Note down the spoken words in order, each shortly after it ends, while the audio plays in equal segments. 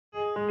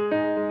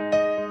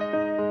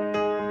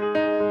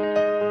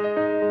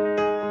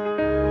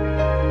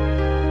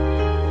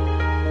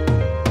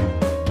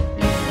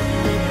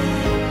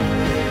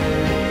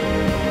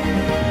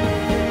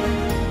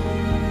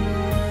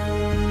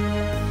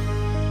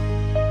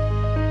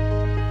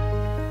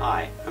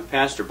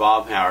Pastor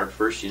Bob Howard,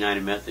 First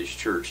United Methodist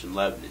Church in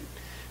Lebanon,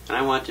 and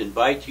I want to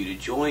invite you to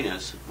join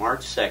us March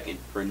 2nd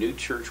for a new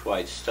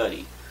church-wide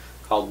study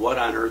called What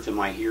on Earth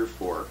Am I Here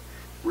For?,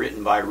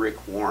 written by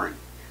Rick Warren.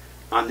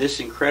 On this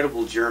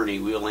incredible journey,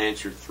 we'll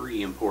answer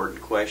three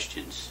important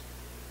questions.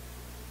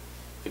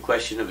 The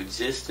question of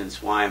existence,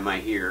 why am I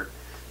here?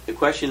 The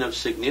question of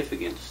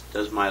significance,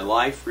 does my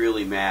life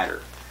really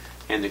matter?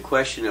 And the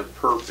question of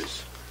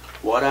purpose,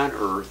 what on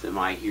earth am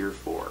I here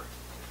for?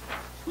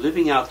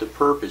 Living out the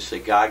purpose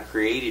that God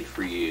created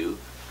for you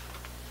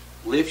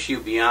lifts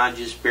you beyond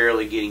just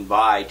barely getting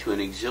by to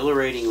an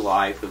exhilarating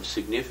life of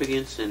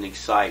significance and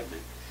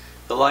excitement,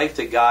 the life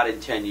that God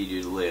intended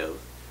you to live.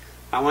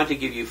 I want to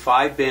give you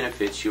 5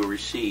 benefits you'll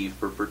receive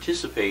for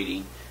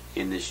participating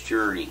in this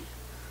journey.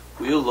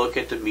 We'll look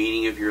at the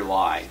meaning of your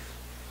life.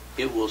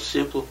 It will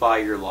simplify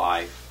your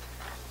life.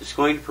 It's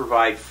going to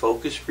provide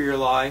focus for your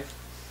life.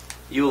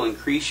 You will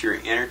increase your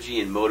energy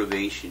and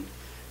motivation,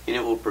 and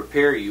it will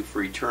prepare you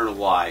for eternal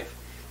life.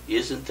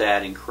 Isn't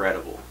that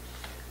incredible?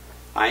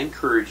 I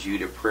encourage you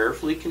to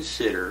prayerfully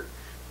consider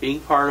being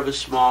part of a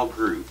small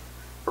group,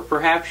 or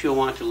perhaps you'll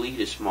want to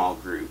lead a small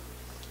group.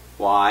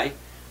 Why?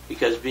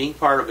 Because being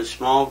part of a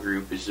small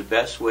group is the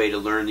best way to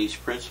learn these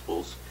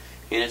principles,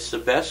 and it's the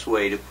best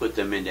way to put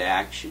them into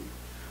action.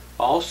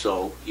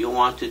 Also, you'll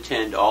want to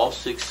attend all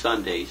 6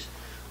 Sundays,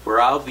 where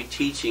I'll be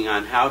teaching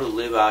on how to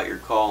live out your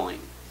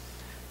calling.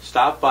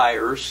 Stop by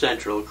Earth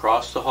Central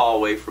across the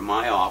hallway from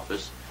my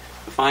office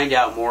to find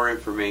out more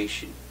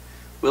information.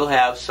 We'll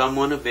have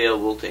someone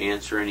available to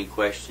answer any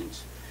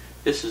questions.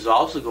 This is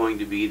also going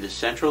to be the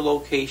central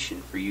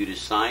location for you to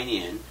sign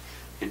in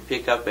and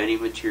pick up any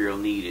material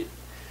needed.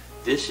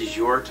 This is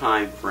your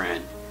time,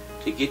 friend,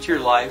 to get your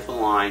life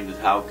aligned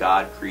with how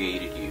God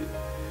created you.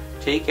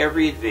 Take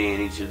every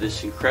advantage of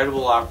this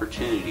incredible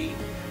opportunity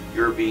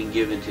you're being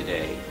given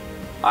today.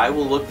 I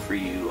will look for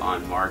you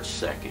on March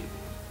 2nd.